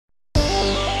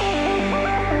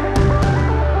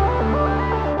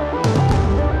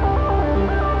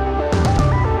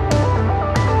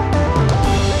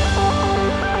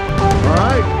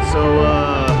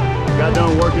got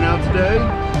done working out today.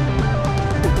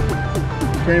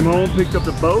 Came home, picked up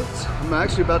the boats. I'm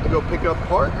actually about to go pick up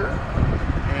Parker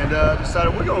and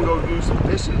decided we're gonna go do some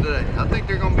fishing today. I think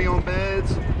they're gonna be on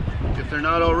beds if they're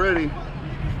not already.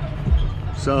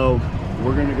 So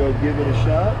we're gonna go give it a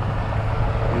shot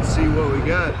and see what we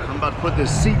got. I'm about to put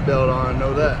this seat belt on, I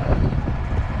know that.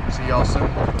 See y'all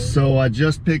soon. So I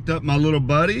just picked up my little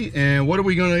buddy, and what are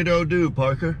we gonna go do,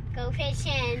 Parker? Go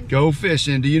fishing. Go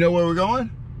fishing. Do you know where we're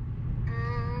going?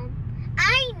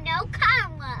 I know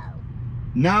Conroe.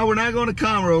 No, we're not going to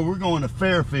Conroe. We're going to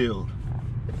Fairfield.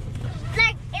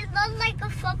 It looks like a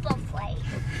football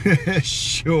place.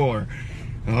 Sure.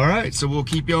 All right, so we'll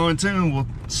keep y'all in tune. We'll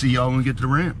see y'all when we get to the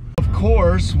ramp. Of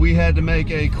course, we had to make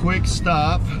a quick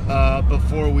stop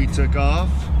before we took off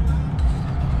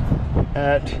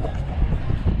at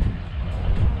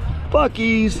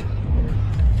Buc-ee's.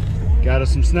 Got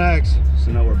us some snacks,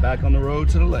 so now we're back on the road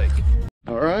to the lake.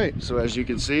 All right, so as you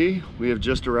can see, we have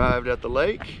just arrived at the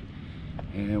lake,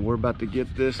 and we're about to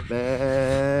get this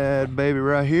bad baby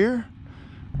right here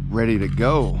ready to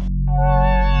go.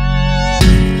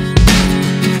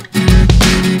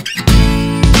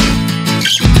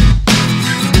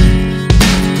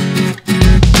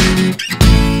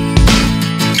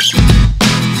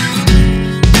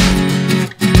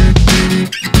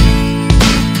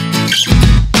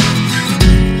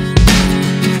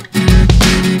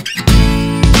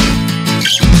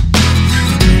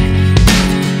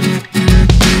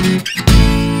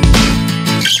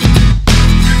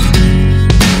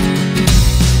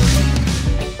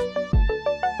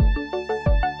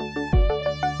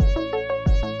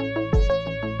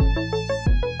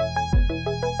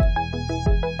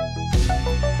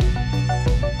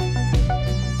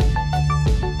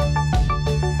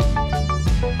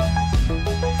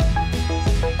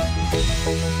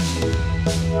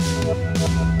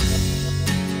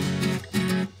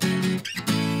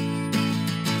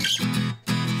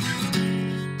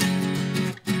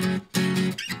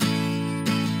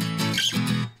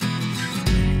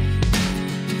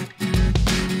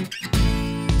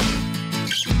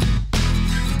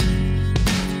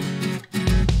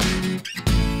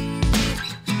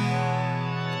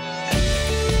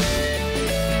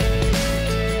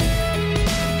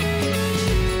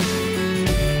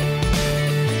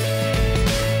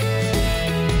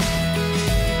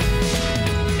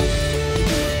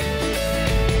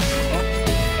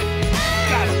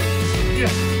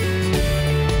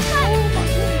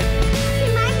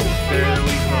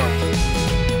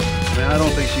 I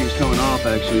don't think she was coming off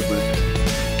actually, but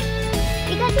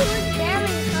Because it was very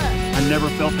hooked. I never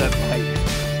felt that bite.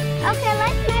 Okay,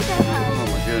 let's measure her. Oh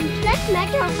my goodness. Let's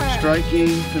measure her. Striking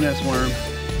finesse worm.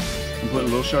 I'm putting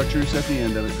a little chartreuse at the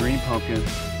end of it, green pumpkin.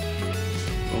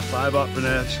 Little 5/0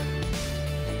 finesse.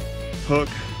 Hook,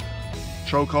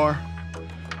 trocar.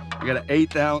 We got an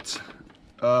 1/8 ounce,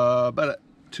 about a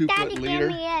 2-foot Daddy, leader.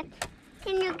 give me it.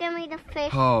 Can you give me the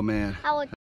fish? Oh man. I would.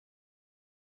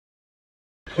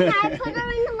 Can I put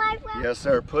her in the live well? Yes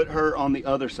sir, put her on the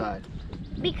other side.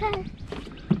 Because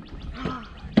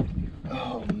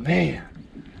Oh man.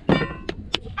 I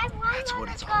want That's her what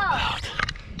to it's go. all about.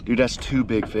 Dude, that's 2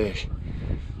 big fish.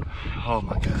 Oh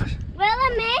my gosh. Well,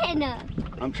 I'm in.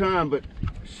 I'm trying, but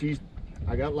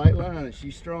I got light line and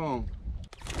she's strong.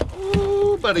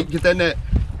 Ooh, buddy, get that net.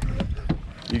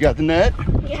 You got the net?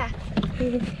 Yeah.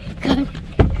 Good.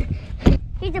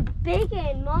 He's a big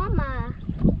one, Mama.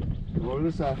 Come over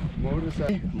to the side. Come over to the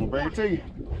side. I'm gonna bring it to you.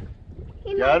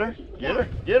 He Got might, her? Get her?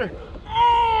 Get her?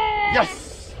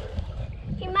 Yes!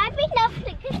 He might be enough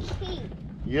to keep.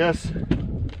 Yes.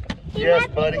 He Yes,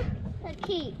 might buddy. Be to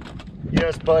keep.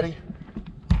 Yes, buddy.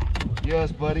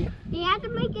 Yes, buddy. You have to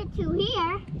make it to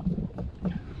here.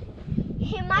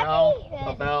 He might How be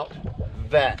about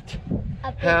that?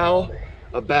 a big How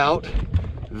about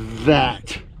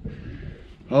that?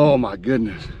 Oh my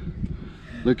goodness.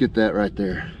 Look at that right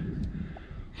there.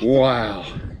 Wow.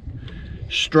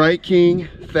 Strike King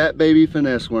Fat Baby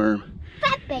Finesse Worm.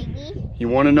 fat baby. You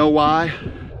want to know why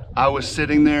I was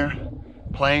sitting there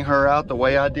playing her out the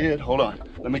way I did? Hold on.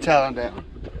 Let me tie them down.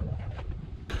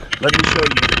 Let me show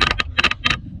you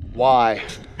why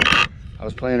I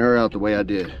was playing her out the way I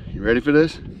did. You ready for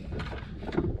this?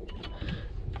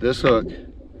 This hook.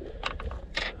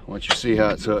 I want you to see how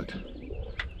it's hooked.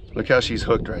 Look how she's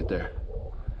hooked right there.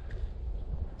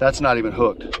 That's not even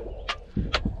hooked.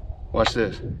 Watch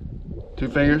this. 2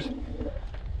 fingers.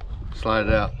 Slide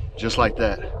it out. Just like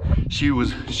that. She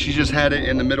just had it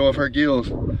in the middle of her gills.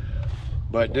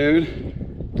 But dude,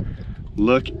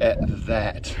 look at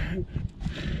that.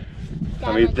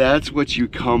 I mean, that's what you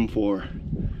come for.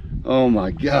 Oh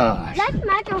my gosh. Let's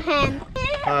measure him.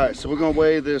 All right, so we're gonna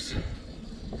weigh this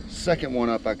second one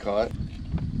up I caught.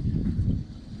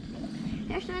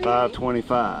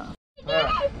 525. All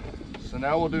right, so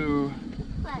now we'll do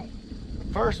the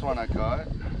first one I caught.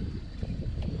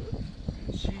 And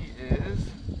she is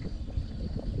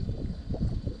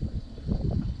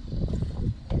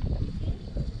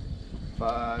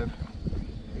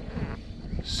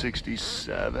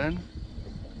 567.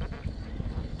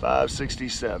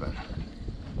 567.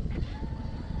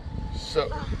 So,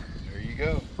 there you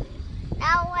go.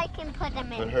 Now I can put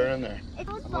them in. Put her in there. I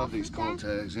love these cold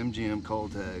tags, MGM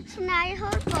cold tags. Can I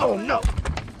hold both? Oh no!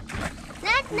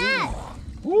 Knock.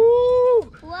 Woo!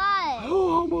 What?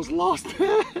 Oh, almost lost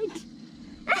that.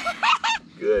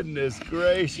 Goodness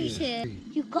gracious.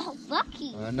 You got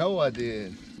lucky. I know I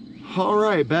did. All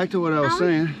right, back to what I was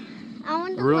saying.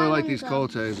 I really like these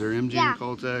cold tags. They're MGM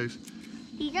cold tags.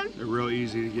 They're real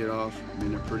easy to get off. I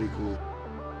mean, they're pretty cool.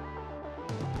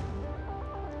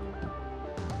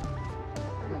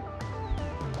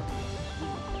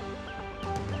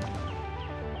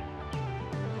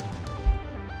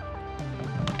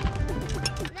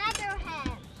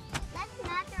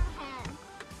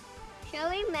 Shall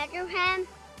we measure him?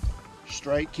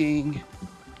 Strike King,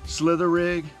 Slither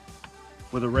Rig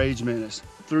with a Rage Menace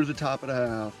through the top of the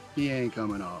house. He ain't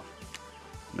coming off.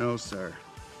 No, sir.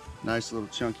 Nice little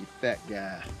chunky fat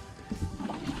guy.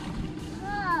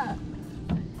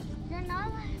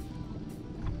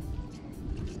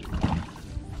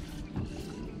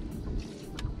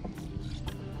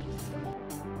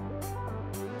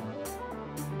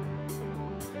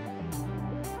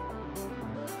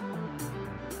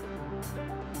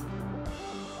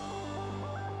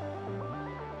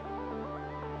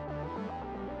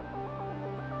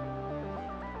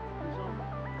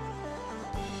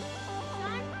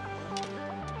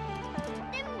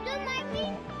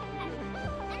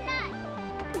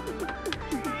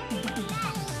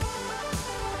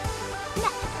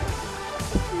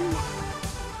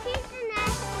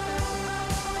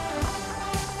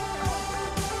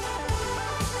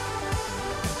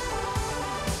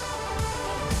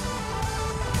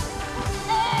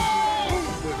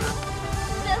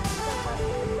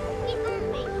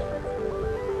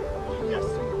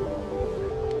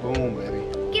 Boom, baby.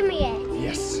 Give me it.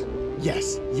 Yes.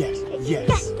 Yes. Yes. Yes.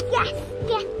 Yes. Yes.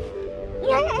 Yes.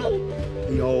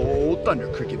 Yay. The old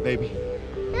thunder cricket, baby.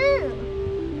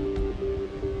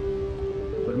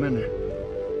 Put him in there.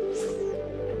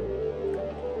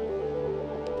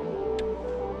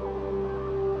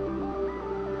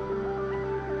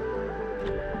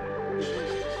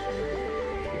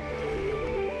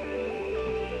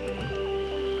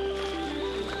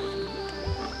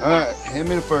 All right, hand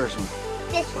me the first one.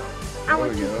 This one. There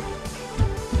we go.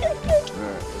 All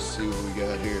right, let's see what we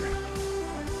got here.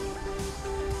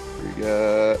 We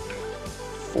got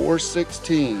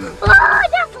 416. Oh,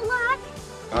 that's a lot.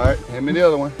 All right, hand me the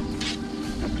other one.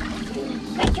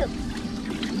 Thank you.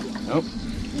 Nope.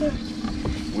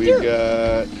 We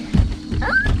got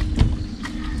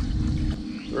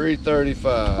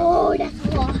 335. Oh, that's a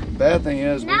lot. Bad thing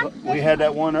is, we had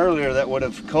that one earlier that would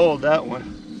have culled that one.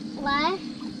 What?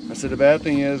 I said the bad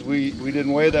thing is we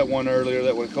didn't weigh that one earlier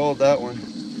that would have culled that one.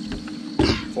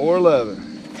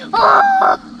 411.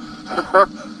 Oh!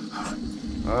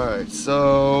 All right,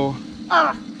 so.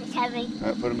 Oh, it's heavy. All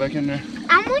right, put them back in there.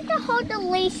 I want to hold the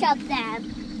leash up there.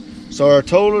 So our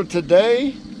total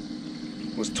today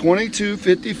was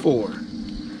 2254.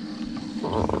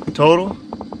 Total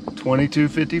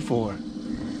 2254.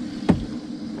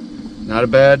 Not a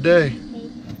bad day.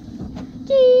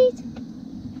 Cheese.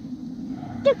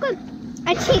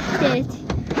 I checked it.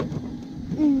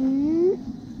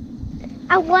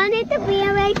 I wanted to be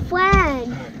a right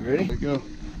friend. Ready? Here we go.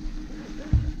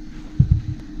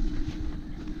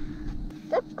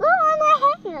 Let's go on my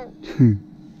hand.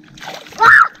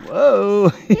 Whoa.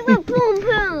 He went boom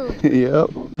boom. Yep.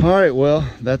 All right, well,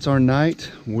 that's our night.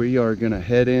 We are gonna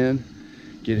head in,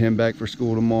 get him back for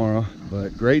school tomorrow.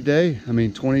 But great day. I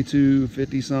mean,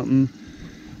 2250 something.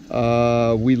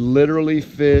 We literally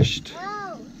fished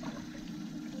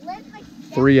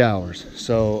 3 hours.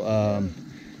 So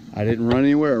I didn't run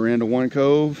anywhere. I ran to one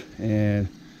cove and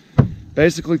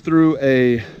basically threw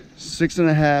a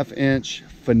 6.5 inch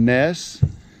finesse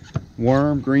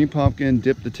worm, green pumpkin,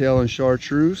 dipped the tail in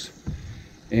chartreuse,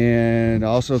 and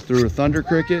also threw a thunder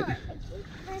cricket,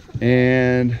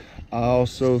 and I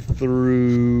also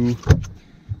threw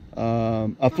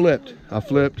I flipped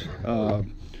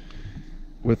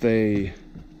with a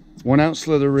 1 ounce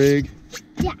slither rig,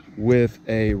 with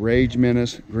a Rage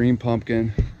Menace, green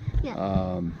pumpkin,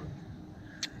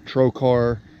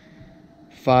 Trocar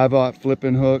 5/0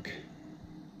 flipping hook,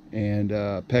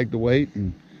 and pegged the weight,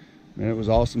 and man, it was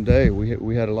an awesome day.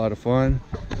 We had a lot of fun.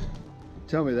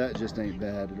 Tell me that just ain't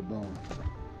bad at a bone.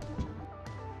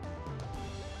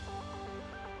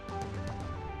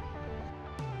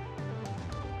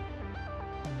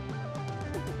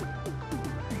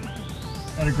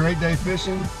 Had a great day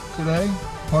fishing today.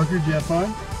 Parker, did you have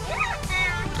fun?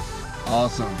 Yeah.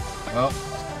 Awesome. Well,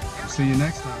 see you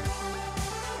next time.